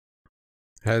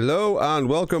Hello and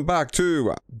welcome back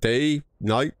to day,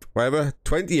 night, whatever,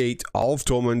 28 of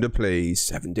Tormunda Plays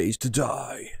 7 Days to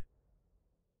Die.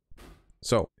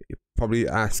 So, you're probably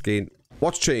asking,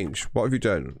 what's changed? What have you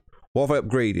done? What have I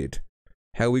upgraded?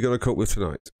 How are we going to cope with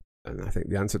tonight? And I think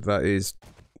the answer to that is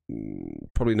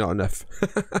probably not enough.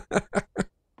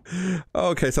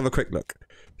 Okay, let's have a quick look.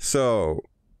 So,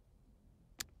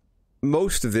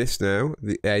 most of this now,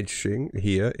 the edging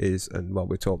here is, and while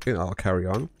we're talking, I'll carry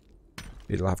on.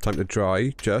 It'll have time to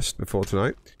dry just before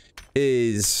tonight,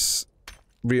 is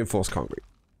reinforced concrete.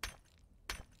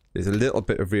 There's a little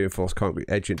bit of reinforced concrete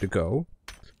edging to go.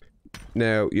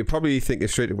 Now, you're probably thinking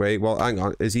straight away, well, hang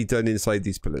on, is he done inside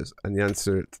these pillars? And the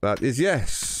answer to that is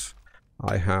yes.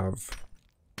 I have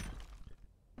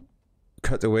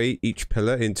cut away each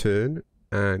pillar in turn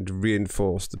and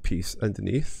reinforced the piece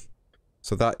underneath.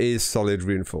 So that is solid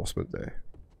reinforcement there.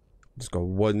 Just got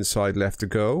one side left to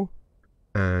go.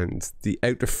 And the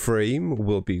outer frame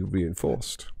will be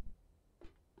reinforced.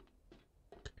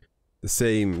 The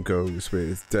same goes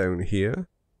with down here.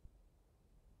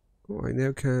 Oh, I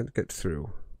now can't get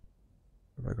through.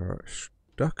 Have I got a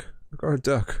duck? I've got a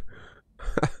duck.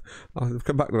 I'll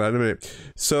come back to that in a minute.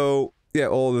 So, yeah,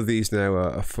 all of these now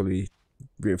are fully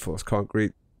reinforced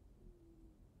concrete.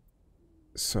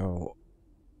 So,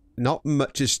 not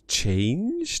much has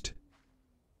changed.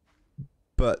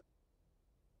 But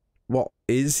what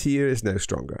is here is now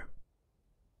stronger.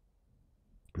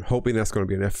 I'm hoping that's going to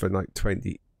be enough for night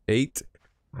 28.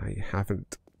 I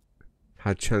haven't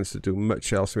had a chance to do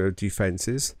much else with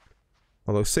defenses.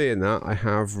 Although saying that, I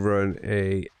have run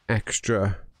a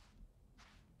extra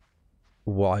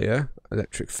wire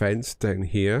electric fence down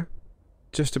here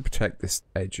just to protect this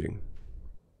edging.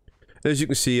 As you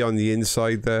can see on the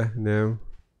inside there now,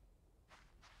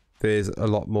 there's a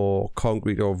lot more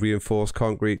concrete or reinforced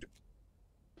concrete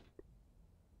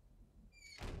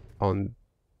on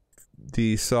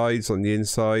the sides, on the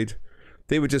inside.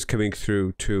 They were just coming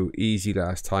through too easy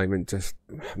last time and just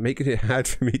making it hard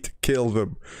for me to kill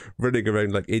them, running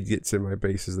around like idiots in my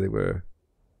base as they were.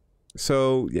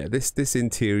 So yeah, this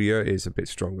interior is a bit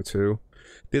stronger too.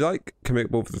 They like coming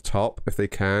up over the top if they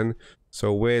can.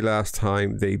 So where last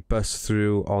time they bust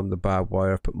through on the barbed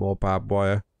wire, put more barbed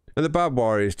wire. And the barbed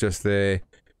wire is just there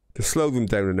to slow them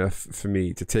down enough for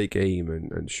me to take aim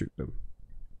and shoot them.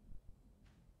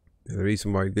 And the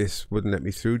reason why this wouldn't let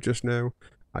me through just now,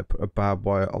 I put a barbed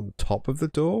wire on top of the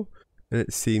door, and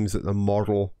it seems that the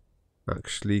model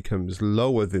actually comes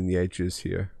lower than the edges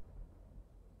here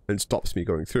and stops me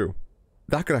going through.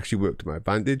 That could actually work to my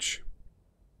advantage.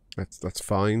 That's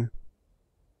fine.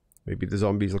 Maybe the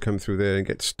zombies will come through there and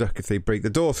get stuck if they break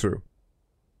the door through.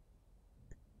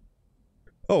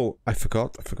 Oh, I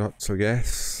forgot. So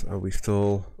yes, are we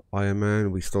still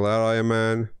Ironman? We still are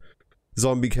Ironman.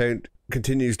 Zombie count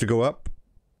continues to go up,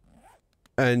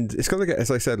 and it's going to get,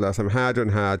 as I said last time, harder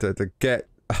and harder to get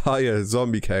a higher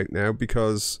zombie count now,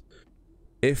 because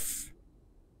if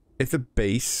the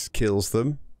base kills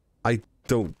them, I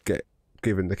don't get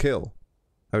given the kill.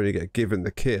 I only get given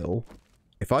the kill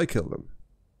if I kill them.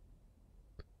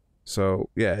 So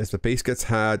yeah, as the base gets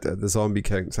harder, the zombie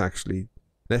counts actually,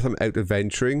 unless I'm out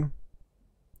adventuring,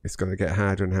 it's going to get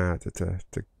harder and harder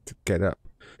to get up.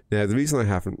 Now the reason I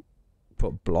haven't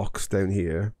put blocks down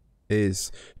here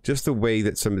is just the way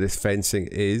that some of this fencing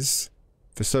is.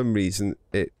 For some reason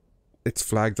it's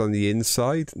flagged on the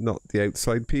inside, not the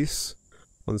outside piece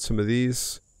on some of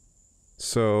these.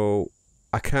 So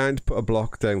I can't put a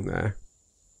block down there.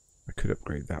 I could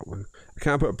upgrade that one. I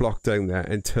can't put a block down there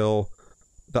until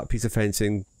that piece of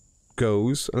fencing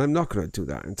goes, and I'm not going to do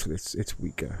that until it's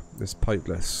weaker. It's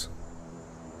pointless.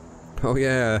 Oh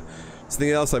yeah,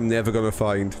 something else I'm never going to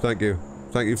find. Thank you.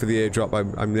 Thank you for the airdrop.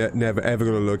 I'm never ever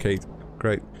going to locate.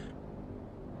 Great.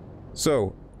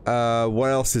 So, what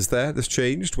else is there that's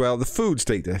changed? Well, the food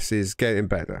status is getting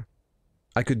better.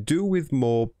 I could do with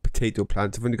more potato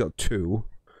plants. I've only got 2.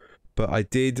 But I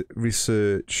did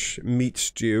research meat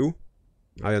stew.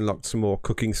 I unlocked some more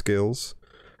cooking skills.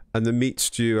 And the meat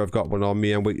stew, I've got one on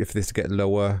me. I'm waiting for this to get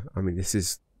lower. I mean, this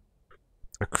is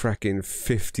a cracking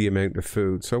 50 amount of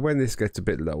food. So when this gets a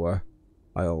bit lower,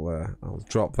 I'll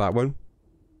drop that one.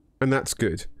 And that's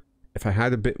good. If I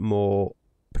had a bit more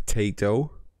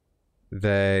potato,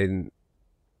 then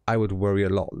I would worry a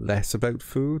lot less about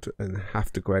food and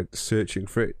have to go out searching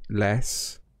for it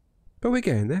less. But we're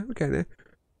getting there,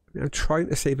 I'm trying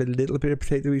to save a little bit of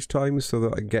potato each time so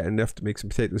that I can get enough to make some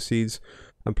potato seeds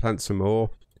and plant some more.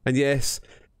 And yes,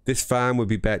 this farm would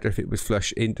be better if it was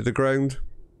flush into the ground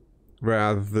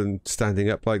rather than standing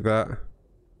up like that.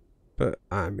 But,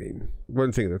 I mean,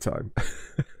 one thing at a time.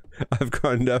 I've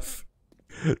got enough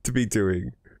to be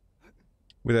doing.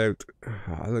 Without,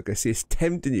 look, I see it's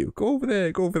tempting you. Go over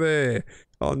there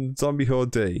on Zombie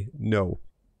Horde Day. No.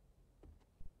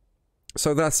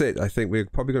 So that's it. I think we're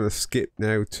probably going to skip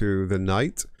now to the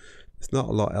night. There's not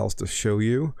a lot else to show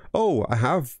you. Oh, I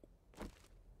have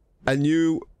a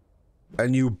new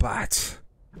bat.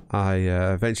 I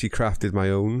eventually crafted my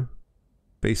own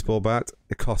baseball bat.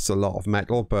 It costs a lot of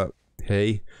metal, but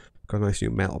hey, got a nice new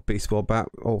metal baseball bat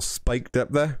all spiked up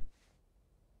there.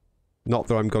 Not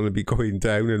that I'm going to be going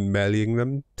down and meleeing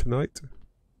them tonight,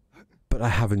 but I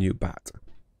have a new bat.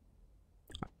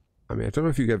 I mean, I don't know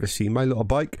if you've ever seen my little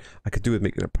bike. I could do with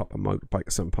making a proper motorbike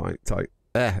at some point.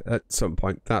 At some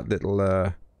point, that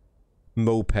little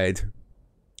moped.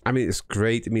 I mean, it's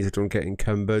great. It means I don't get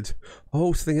encumbered.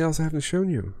 Oh, something else I haven't shown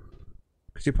you.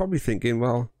 Because you're probably thinking,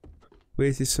 well,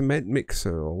 where's this cement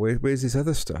mixer? Or where's this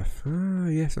other stuff? Ah,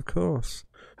 yes, of course.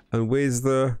 And where's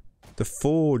the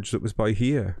forge that was by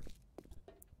here?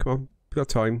 Come on, we've got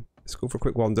time. Let's go for a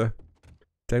quick wander.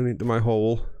 Down into my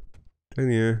hole.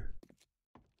 Down here.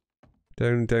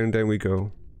 Down, down, down we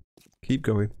go. Keep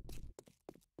going.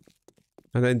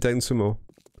 And then down some more.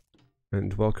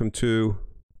 And welcome to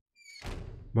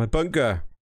my bunker.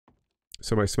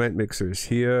 So my cement mixer is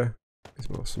here.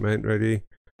 There's more cement ready.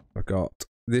 I got,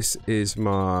 this is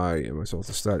my, I might as well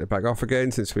start it back off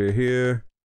again since we're here.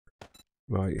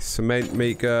 My cement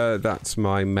maker, that's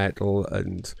my metal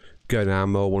and gun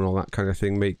ammo and all that kind of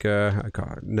thing maker. I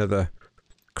got another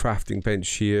crafting bench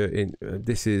here. In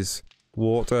this is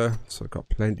water, so I've got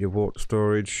plenty of water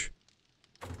storage.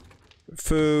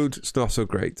 Food, it's not so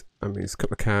great. I mean, it's a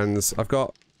couple of cans. I've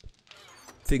got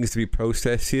things to be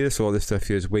processed here, so all this stuff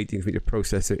here is waiting for me to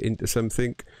process it into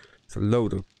something. It's a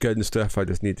load of gun stuff. I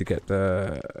just need to get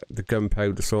the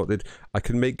gunpowder sorted. I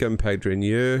can make gunpowder in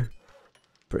here,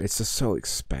 but it's just so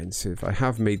expensive. I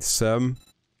have made some.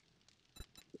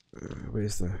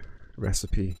 Where's the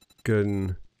recipe?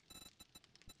 Gun.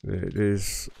 There it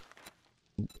is.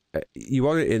 You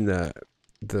want it in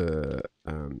the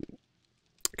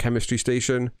chemistry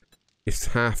station. It's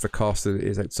half the cost that it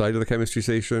is outside of the chemistry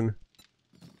station.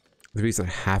 The reason I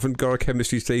haven't got a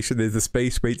chemistry station, there's the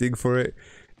space waiting for it,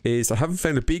 is I haven't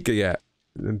found a beaker yet.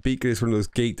 And beaker is one of those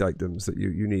gate items that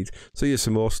you need. So here's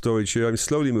some more storage here. I'm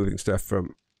slowly moving stuff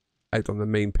from out on the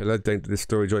main pillar down to this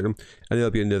storage item, and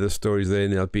there'll be another storage there,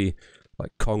 and there'll be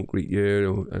like concrete here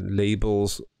and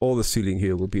labels. All the ceiling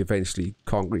here will be eventually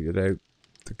concreted out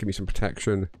to give me some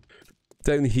protection.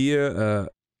 Down here,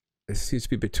 it seems to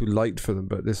be a bit too light for them,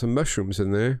 but there's some mushrooms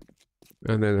in there,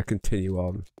 and then I continue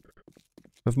on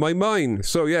of my mine.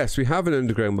 So yes, we have an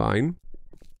underground mine,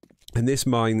 and this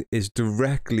mine is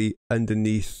directly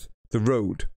underneath the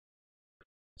road.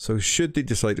 So should they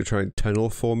decide to try and tunnel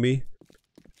for me,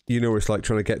 you know what it's like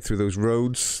trying to get through those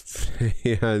roads.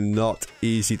 They are not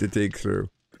easy to dig through.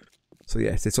 So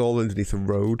yes, it's all underneath the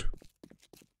road,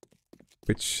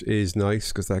 which is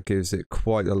nice because that gives it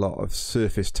quite a lot of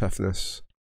surface toughness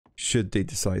should they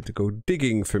decide to go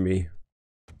digging for me.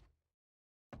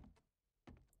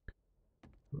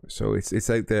 So it's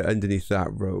out there underneath that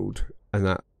road, and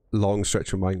that long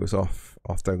stretch of mine goes off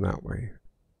down that way.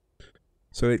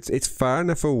 So it's far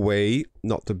enough away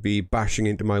not to be bashing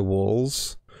into my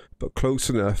walls, but close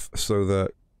enough so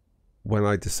that when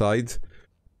I decide,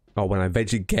 or when I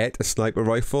eventually get a sniper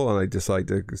rifle and I decide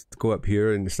to go up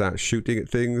here and start shooting at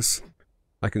things,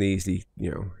 I can easily, you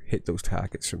know, hit those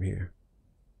targets from here.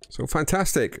 So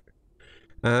fantastic.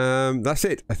 That's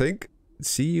it, I think.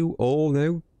 See you all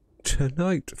now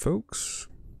tonight, folks.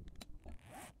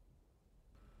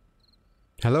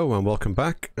 Hello and welcome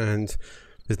back, and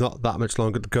there's not that much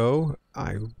longer to go.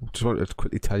 I just wanted to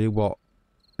quickly tell you what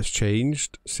has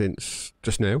changed since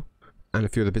just now, and a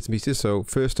few other bits and pieces. So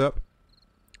first up,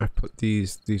 I put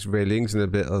these railings and a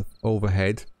bit of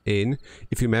overhead in.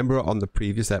 If you remember on the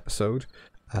previous episode,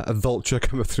 a vulture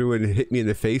came through and hit me in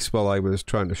the face while I was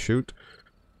trying to shoot.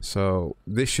 So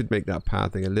this should make that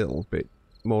pathing a little bit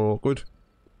more awkward.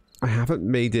 I haven't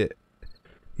made it,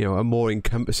 you know, a more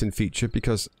encompassing feature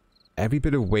because every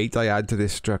bit of weight I add to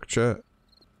this structure,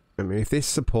 I mean, if this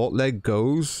support leg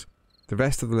goes, the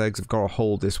rest of the legs have got to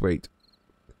hold this weight.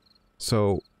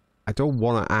 So I don't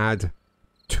want to add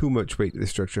too much weight to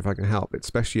this structure if I can help it,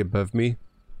 especially above me,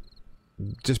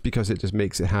 just because it just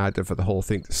makes it harder for the whole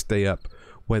thing to stay up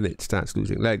when it starts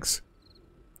losing legs.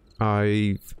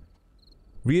 I've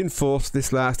reinforced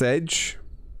this last edge.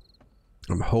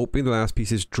 I'm hoping the last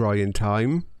piece is dry in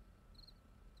time.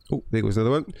 Oh, there goes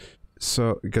another one.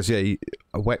 So, because yeah,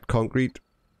 a wet concrete,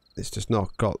 it's just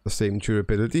not got the same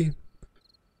durability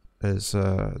as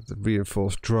the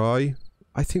reinforced dry.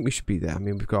 I think we should be there. I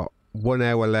mean, we've got 1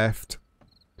 hour left.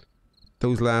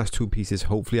 those last two pieces,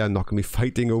 hopefully I'm not going to be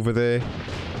fighting over there.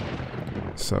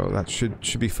 So that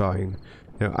should be fine.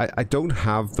 Now, I don't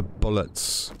have the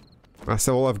bullets. That's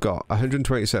all I've got.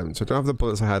 127. So I don't have the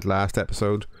bullets I had last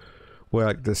episode, where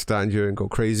I could just stand here and go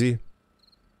crazy.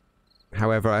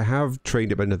 However, I have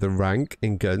trained up another rank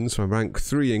in guns. So I'm rank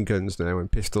 3 in guns now, in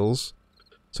pistols.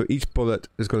 So each bullet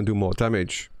is going to do more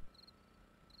damage.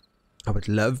 I would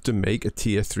love to make a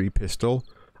tier 3 pistol.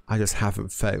 I just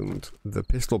haven't found the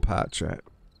pistol patch yet.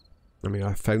 I mean,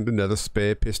 I found another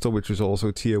spare pistol, which was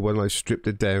also tier 1. I stripped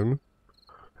it down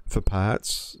for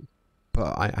parts.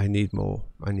 But I need more.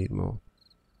 I need more.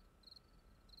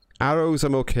 Arrows,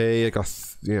 I'm okay. I got,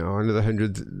 you know, another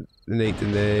 108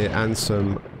 in there, and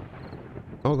some...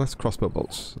 Oh, that's crossbow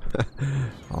bolts.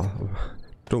 Oh,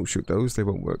 don't shoot those, they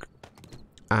won't work.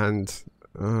 And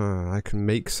I can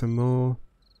make some more.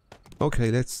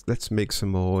 Okay, let's make some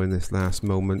more in this last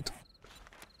moment.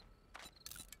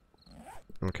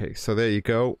 Okay, so there you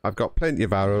go. I've got plenty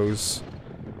of arrows.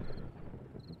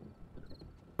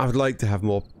 I would like to have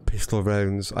more pistol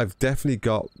rounds. I've definitely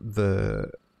got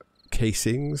the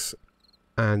casings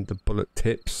and the bullet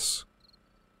tips.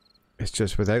 It's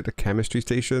just without the chemistry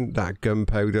station, that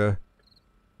gunpowder,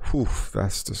 whew,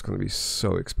 that's just going to be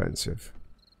so expensive.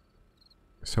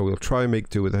 So we'll try and make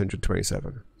do with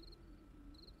 127.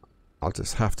 I'll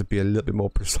just have to be a little bit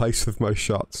more precise with my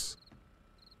shots.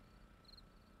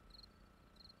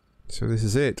 So this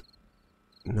is it.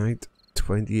 Night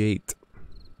 28.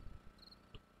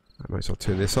 I might as well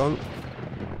turn this on.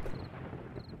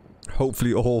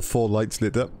 Hopefully all 4 lights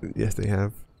lit up. Yes, they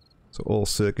have. So all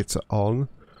circuits are on.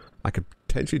 I could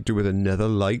potentially do with another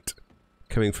light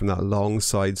coming from that long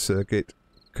side circuit,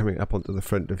 coming up onto the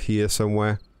front of here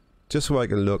somewhere. Just so I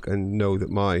can look and know that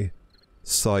my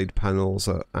side panels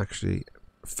are actually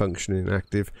functioning and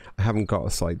active. I haven't got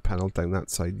a side panel down that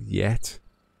side yet,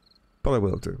 but I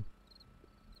will do.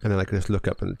 And then I can just look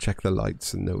up and check the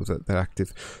lights and know that they're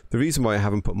active. The reason why I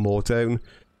haven't put more down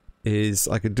is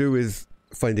I could do with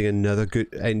finding another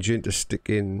good engine to stick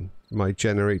in my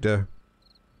generator.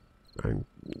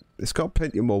 It's got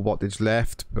plenty more wattage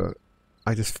left, but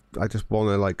I just want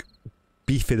to like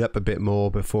beef it up a bit more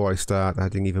before I start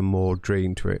adding even more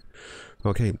drain to it.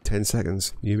 Okay, 10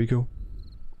 seconds. Here we go.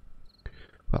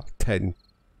 Well, 10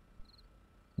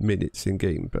 minutes in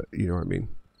game, but you know what I mean.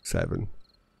 7.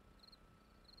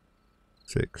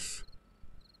 6.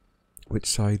 Which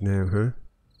side now, huh?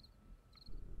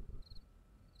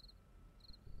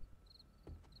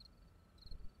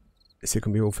 Is it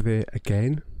going to be over there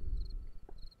again?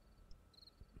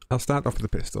 I'll start off with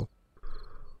the pistol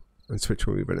and switch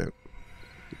when we run out.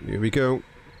 Here we go.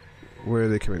 Where are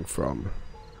they coming from?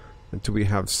 And do we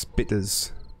have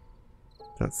spitters?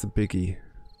 That's the biggie.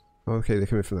 Okay, they're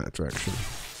coming from that direction.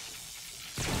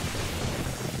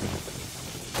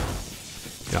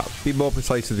 Yeah, be more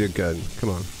precise with your gun. Come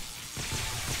on.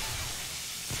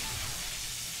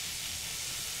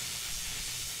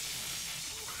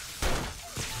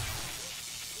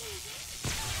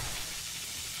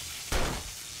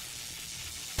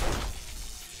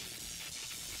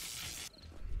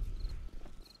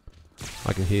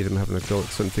 I can hear them having a go at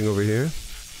something over here.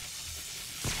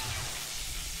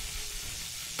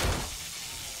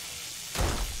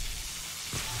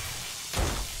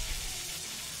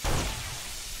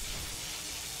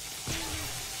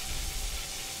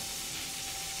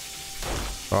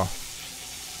 Oh.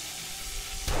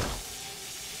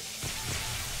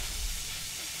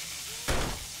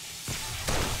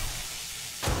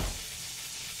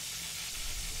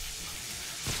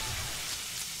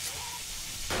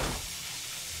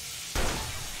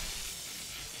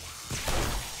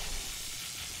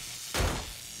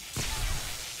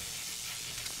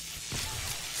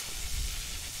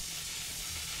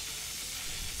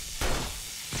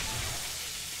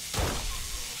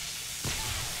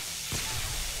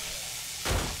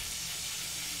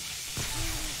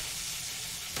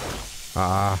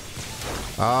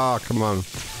 Come on.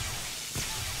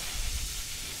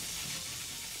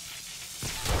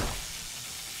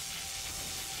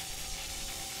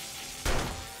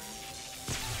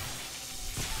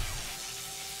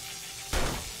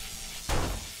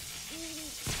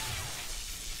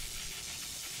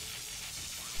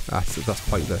 That's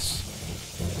pointless.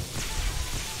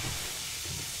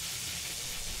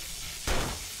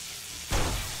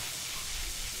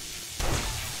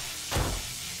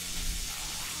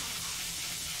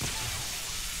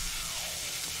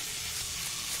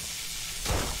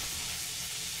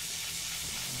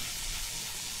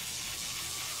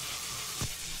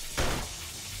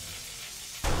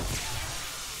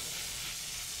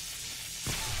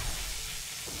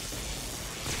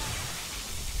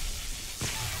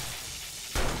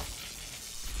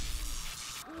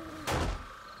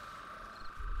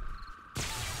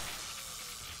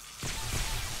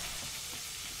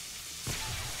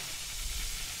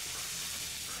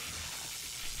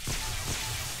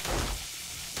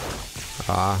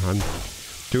 Ah, I'm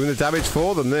doing the damage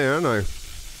for them there, aren't I?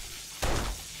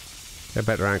 Get a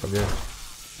better angle, yeah.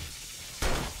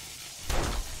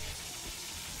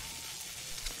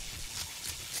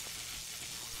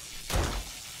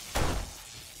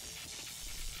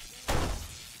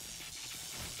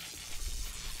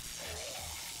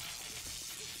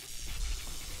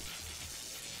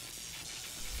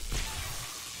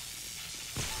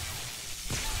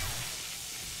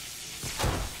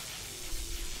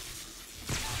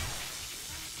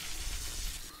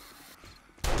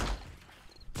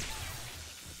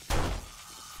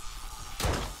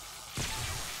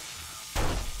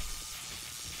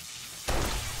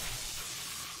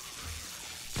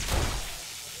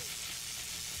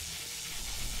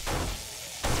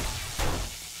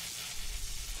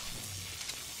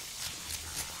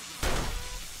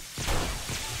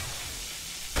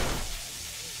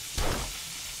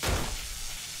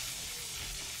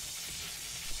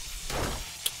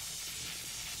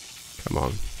 Come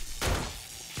on.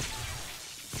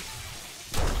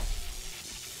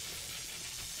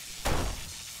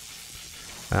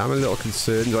 I'm a little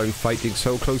concerned I'm fighting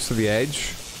so close to the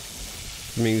edge.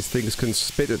 It means things can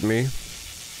spit at me.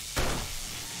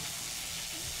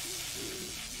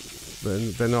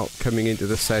 They're not coming into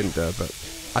the center, but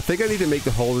I think I need to make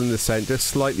the hole in the center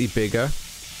slightly bigger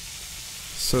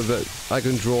so that I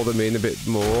can draw them in a bit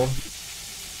more.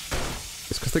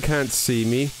 It's because they can't see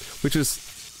me, which is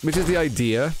the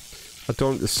idea. I don't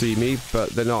want to see me, but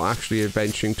they're not actually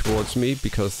adventuring towards me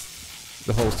because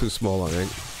the hole's too small, I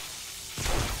think.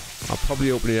 I'll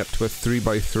probably open it up to a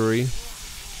 3x3.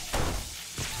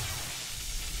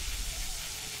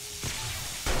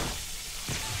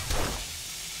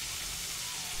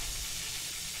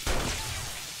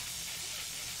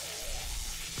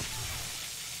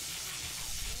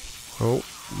 Oh,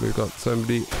 we've got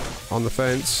somebody on the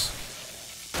fence.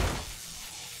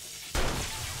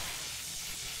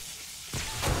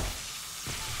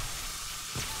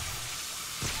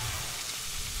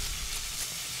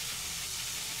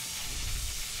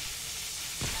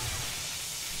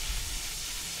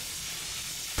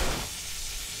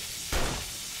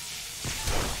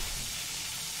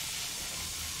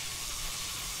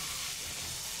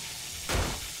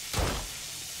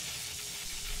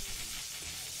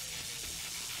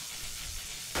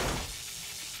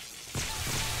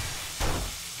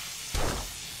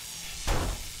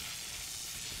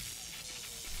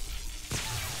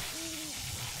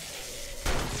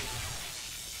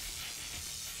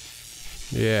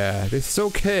 Yeah, this is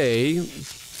okay,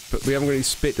 but we haven't got any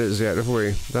spitters yet, have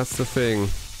we? That's the thing.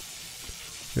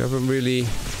 We haven't really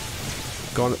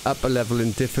gone up a level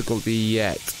in difficulty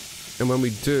yet. And when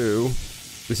we do,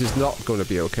 this is not going to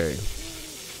be okay.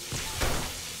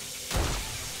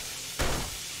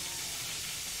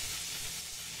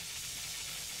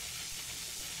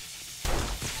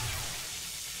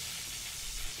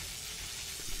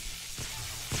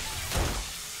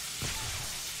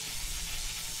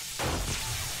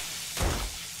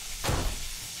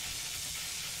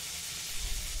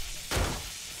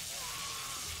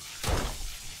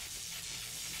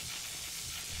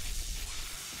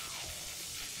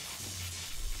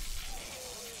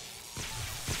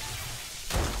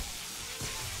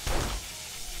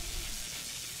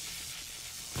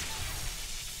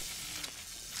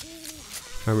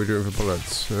 How are we doing for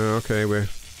bullets? Okay, we're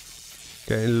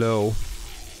getting low.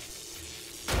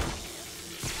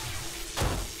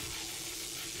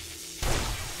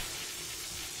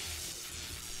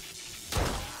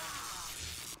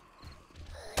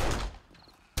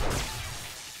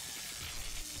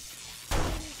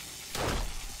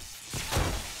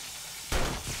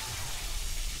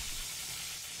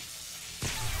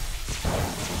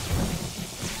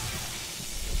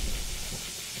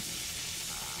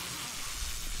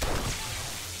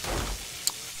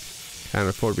 Can't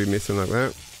afford to be missing like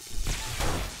that.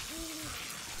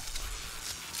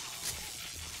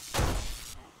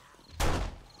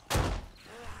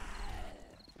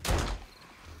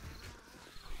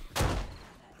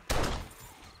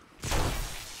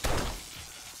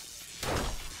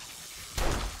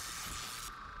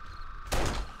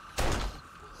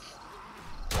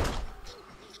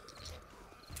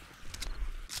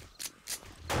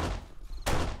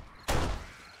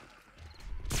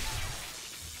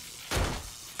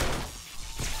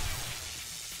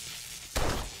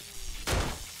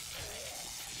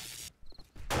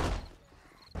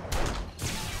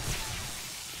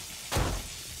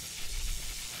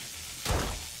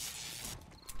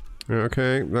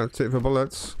 Okay, that's it for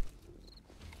bullets.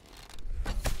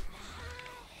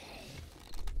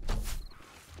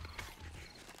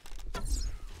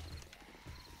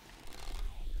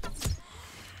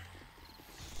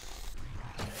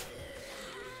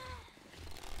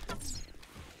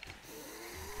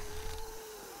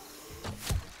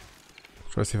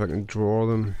 Try to see if I can draw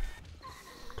them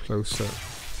closer.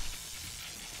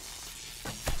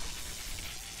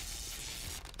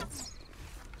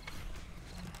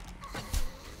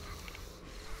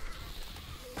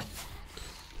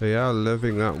 They are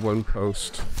living that one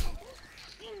post.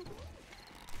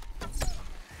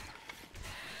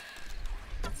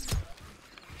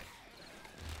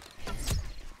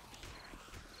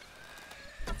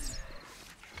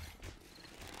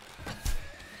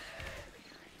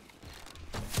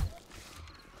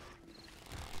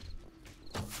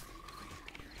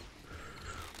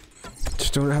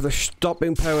 Just don't have the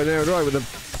stopping power now, do I?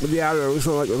 With the arrows,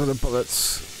 not like with the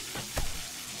bullets.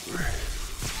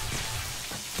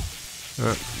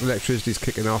 Electricity's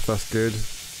kicking off, that's good.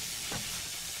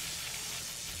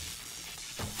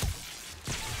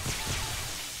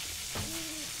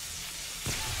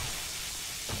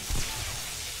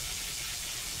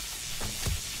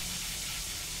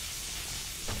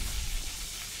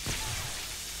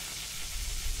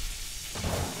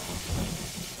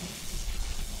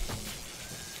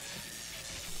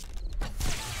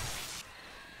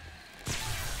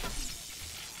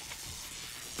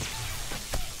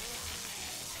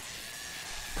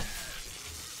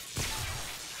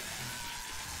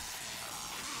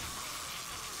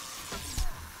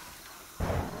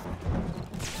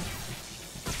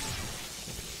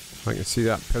 I can see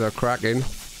that pillar cracking.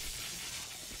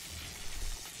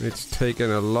 It's taken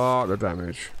a lot of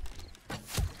damage.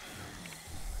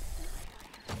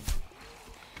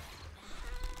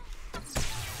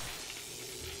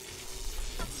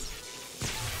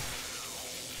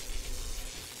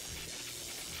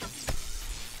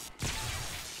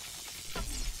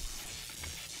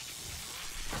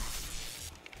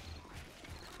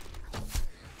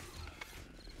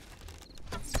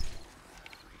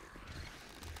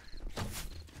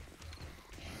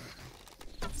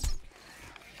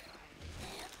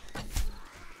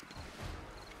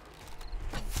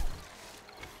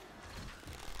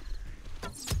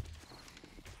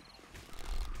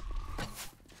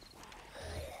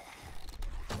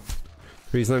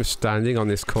 The reason I'm standing on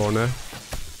this corner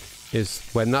is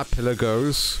when that pillar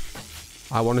goes,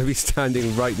 I want to be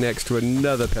standing right next to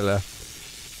another pillar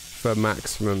for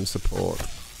maximum support.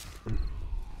 You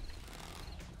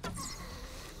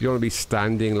don't want to be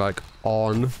standing like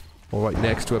on or right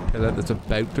next to a pillar that's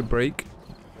about to break.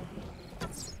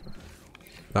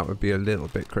 That would be a little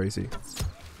bit crazy.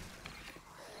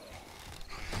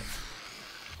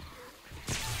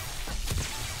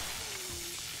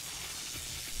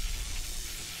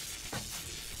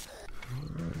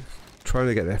 Trying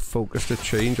to get their focus to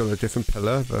change on a different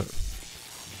pillar, but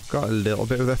got a little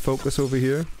bit of their focus over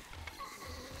here.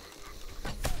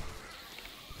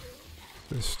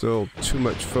 There's still too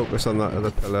much focus on that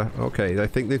other pillar. Okay, I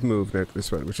think they've moved now to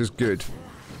this one, which is good.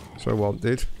 So I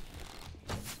wanted.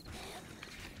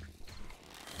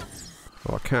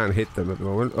 Oh, I can't hit them at the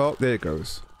moment. Oh, there it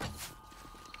goes.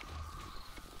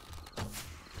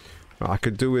 I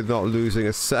could do with not losing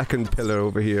a second pillar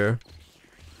over here.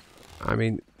 I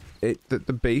mean, the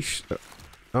base...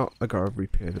 Oh, I gotta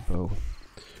repair the bow.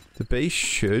 The base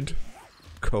should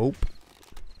cope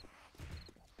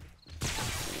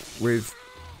with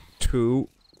 2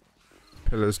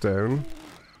 pillars down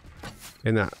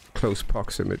in that close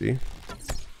proximity.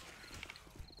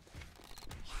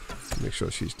 Make sure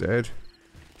she's dead.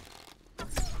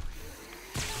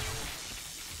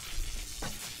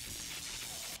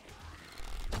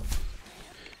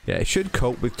 Yeah, it should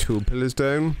cope with 2 pillars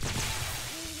down.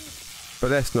 But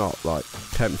let's not, like,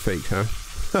 tempt fate, huh?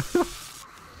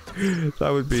 That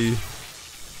would be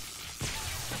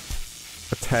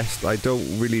a test I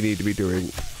don't really need to be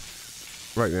doing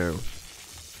right now.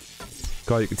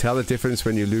 God, you can tell the difference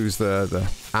when you lose the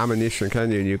ammunition,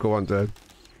 can you? And you go on to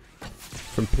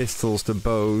from pistols to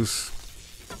bows.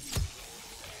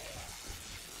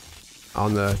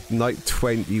 On the night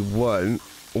 21,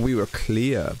 we were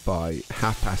clear by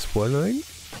 1:30, I think.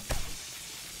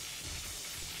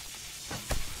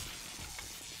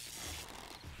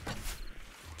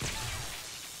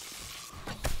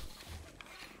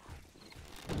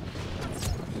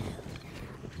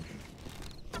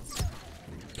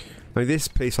 Now this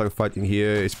place I'm fighting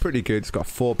here is pretty good. It's got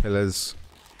 4 pillars.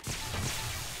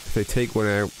 If they take one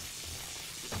out,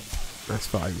 that's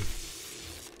fine.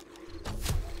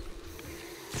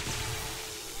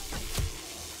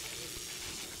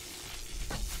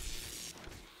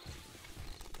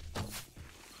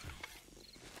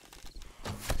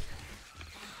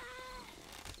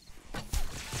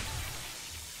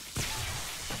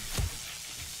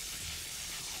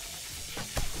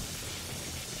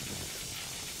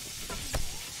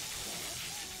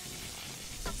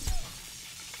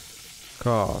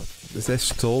 God, is there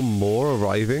still more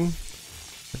arriving?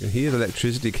 I can hear the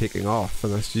electricity kicking off,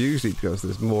 and that's usually because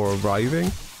there's more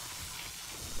arriving.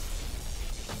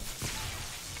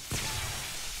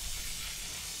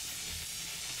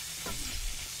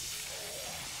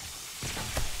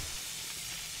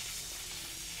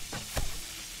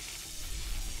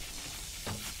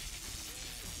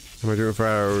 How am I doing for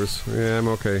arrows? Yeah, I'm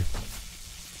okay.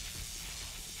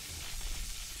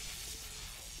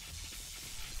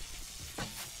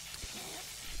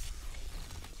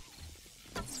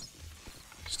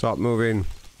 Stop moving.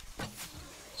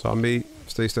 Zombie,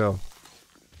 stay still.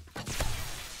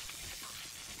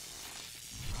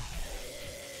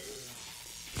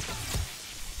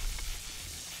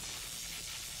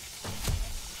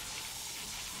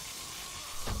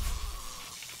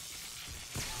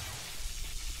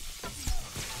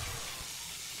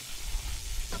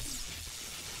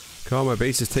 God, my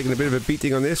base is taking a bit of a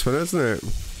beating on this one, isn't it?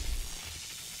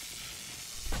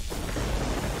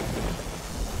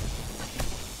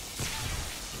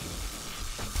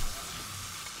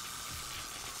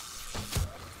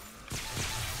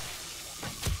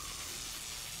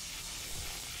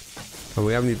 And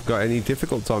we haven't even got any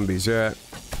difficult zombies yet.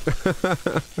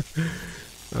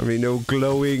 I mean, no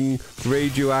glowing,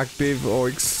 radioactive, or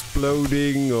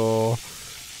exploding, or,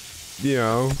 you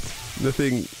know,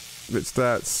 nothing that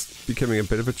starts becoming a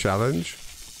bit of a challenge.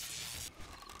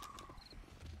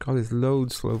 God, there's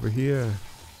loads over here.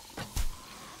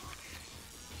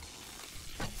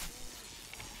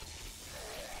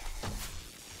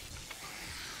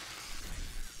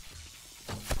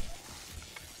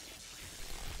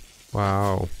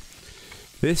 Wow.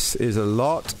 This is a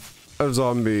lot of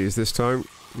zombies this time.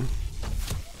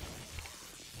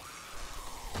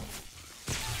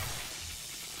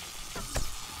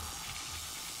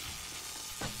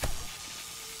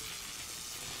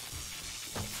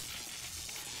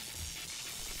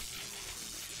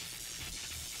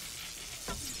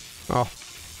 Oh,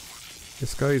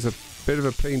 this guy's a bit of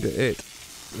a pain to hit.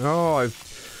 Oh,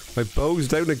 my bow's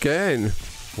down again.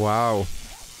 Wow.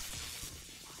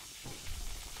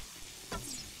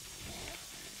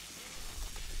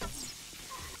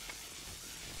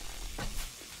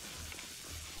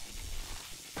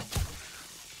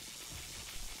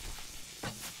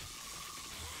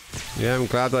 Yeah, I'm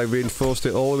glad I reinforced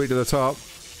it all the way to the top,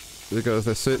 because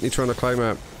they're certainly trying to climb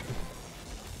up.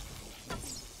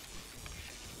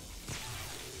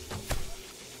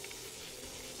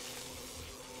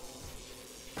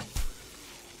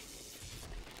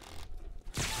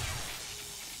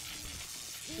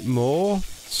 More?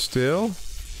 Still?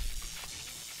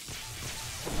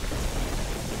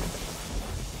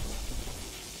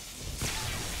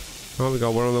 Oh, we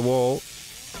got one on the wall.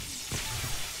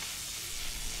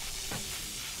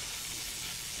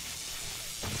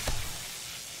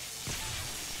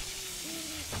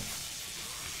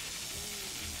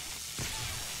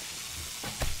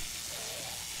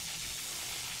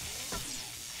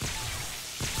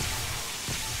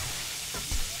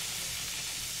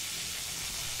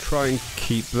 Try and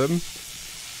keep them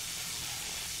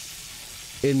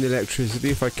in the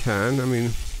electricity if I can. I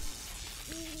mean,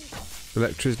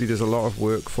 electricity does a lot of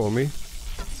work for me.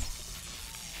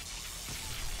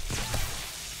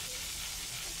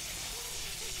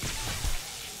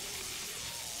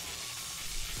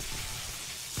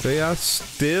 They are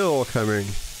still coming.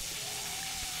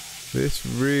 This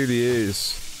really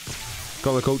is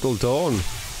gonna go till dawn.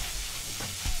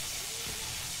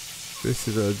 This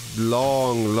is a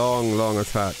long, long, long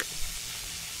attack.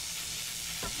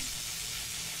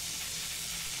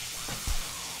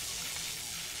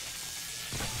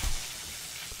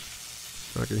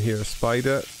 I can hear a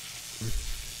spider.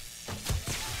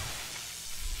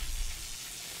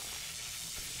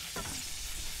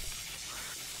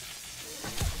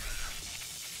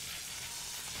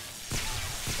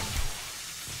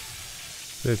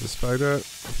 There's a spider.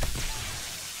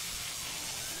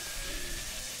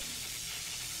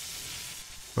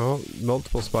 Oh,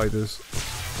 multiple spiders.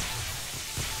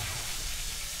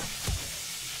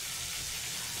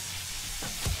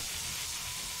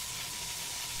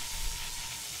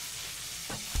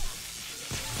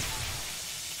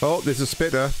 Oh, there's a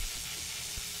spitter.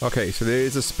 Okay, so there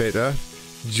is a spitter.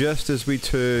 Just as we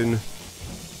turn...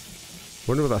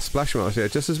 wonder what that splash mark is there.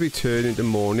 Just as we turn into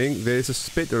morning, there's a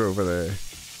spitter over there.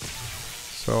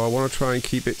 So I want to try and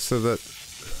keep it so that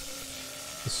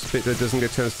the spitter doesn't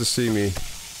get a chance to see me.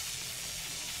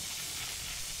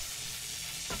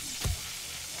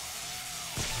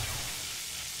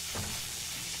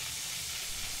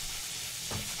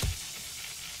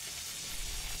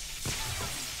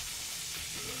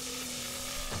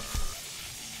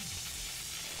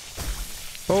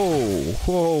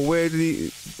 Whoa, where did he...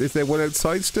 Is there one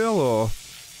outside still, or...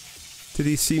 Did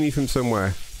he see me from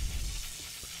somewhere?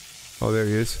 Oh, there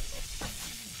he is.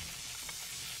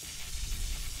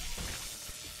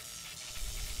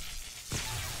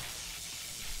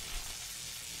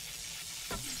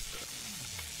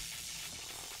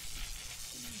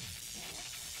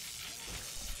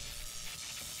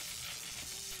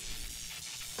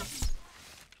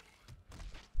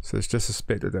 So there's just a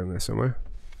spitter down there somewhere.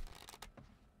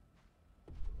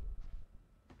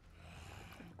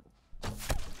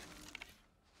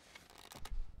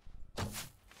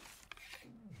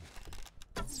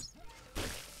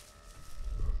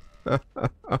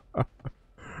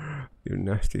 You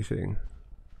nasty thing.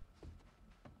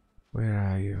 Where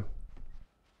are you?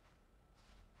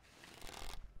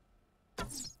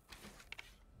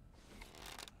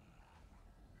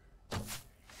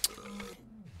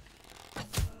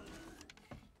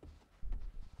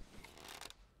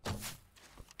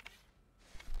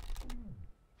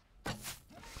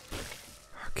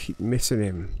 I keep missing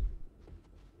him.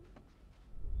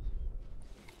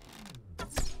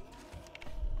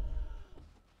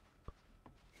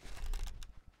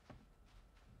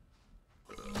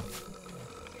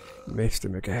 Missed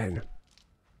him again.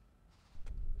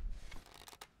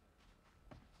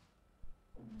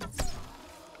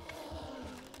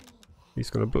 He's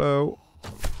gonna blow.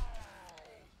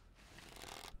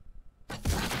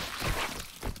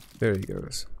 There he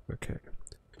goes. Okay.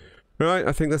 Right,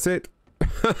 I think that's it.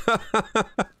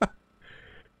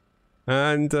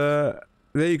 And there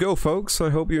you go, folks. I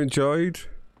hope you enjoyed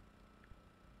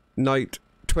night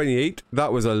 28.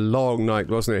 That was a long night,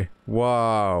 wasn't it?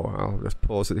 Wow. I'll just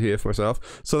pause it here for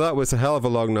myself. So that was a hell of a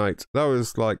long night. That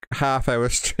was like half hour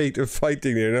straight of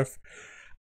fighting near enough.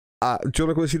 Do you want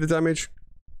to go see the damage?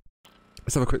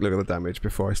 Let's have a quick look at the damage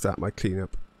before I start my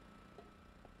cleanup.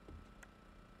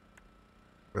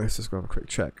 Let's just go have a quick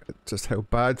check at just how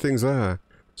bad things are.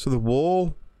 So the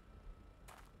wall...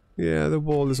 Yeah, the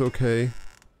wall is okay.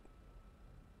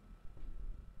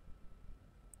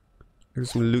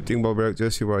 There's some looting while we're out there,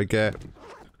 see what I get.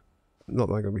 Not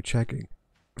that I'm going to be checking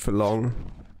for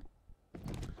long.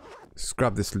 Let's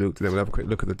grab this loot and then we'll have a quick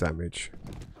look at the damage.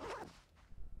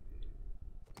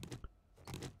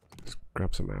 Let's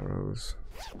grab some arrows.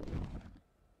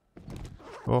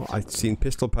 Oh, I'd seen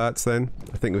pistol parts then.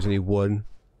 I think there was only one.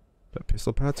 But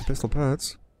pistol parts are pistol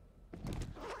parts.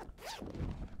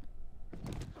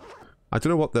 I don't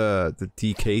know what the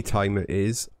DK timer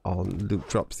is on loot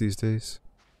drops these days.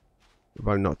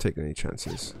 But I'm not taking any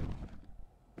chances.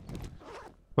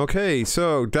 Okay,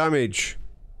 so damage.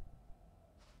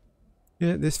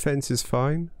 Yeah, this fence is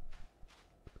fine.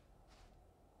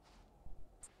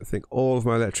 I think all of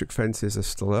my electric fences are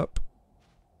still up.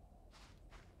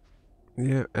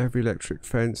 Yeah, every electric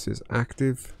fence is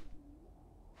active.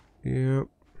 Yeah.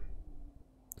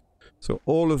 So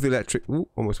all of the electric... Ooh,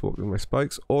 almost walked with my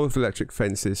spikes. All of the electric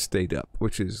fences stayed up,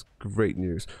 which is great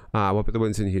news. Ah, what about the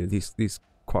ones in here? These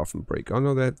quite often break. Oh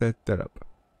no, they're up.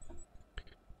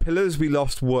 Pillars, we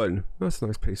lost one. That's a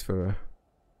nice place for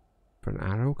an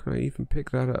arrow. Can I even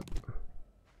pick that up?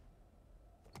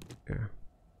 Yeah.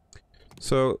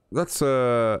 So that's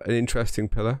an interesting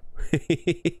pillar.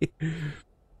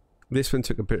 This one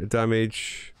took a bit of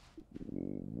damage.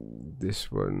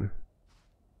 This one,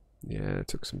 yeah,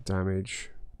 took some damage.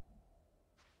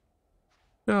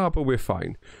 No, but we're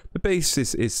fine. The base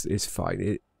is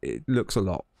fine. It looks a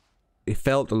lot. It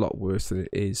felt a lot worse than it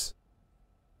is.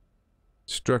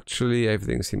 Structurally,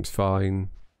 everything seems fine.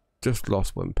 Just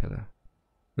lost one pillar.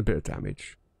 A bit of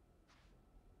damage.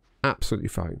 Absolutely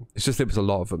fine. It's just there was a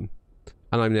lot of them.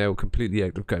 And I'm now completely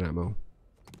out of gun ammo.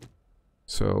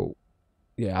 So,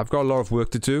 yeah, I've got a lot of work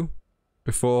to do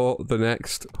before the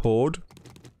next horde.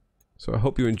 So I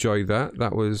hope you enjoyed that.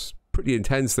 That was pretty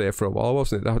intense there for a while,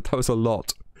 wasn't it? That was a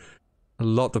lot. A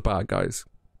lot of bad guys.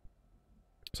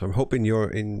 So I'm hoping you're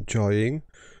enjoying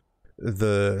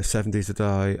the 7 Days to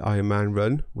Die Ironman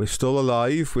run. We're still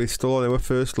alive. We're still on our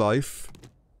first life.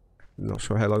 Not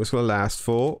sure how long it's going to last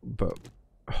for, but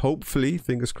hopefully,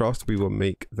 fingers crossed, we will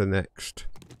make the next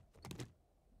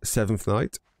 7th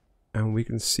night. And we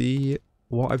can see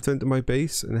what I've done to my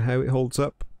base and how it holds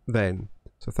up then.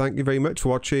 So thank you very much for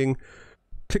watching.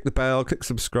 Click the bell, click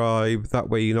subscribe. That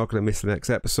way you're not going to miss the next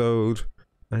episode.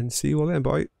 And see you all then.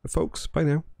 Bye, folks. Bye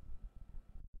now.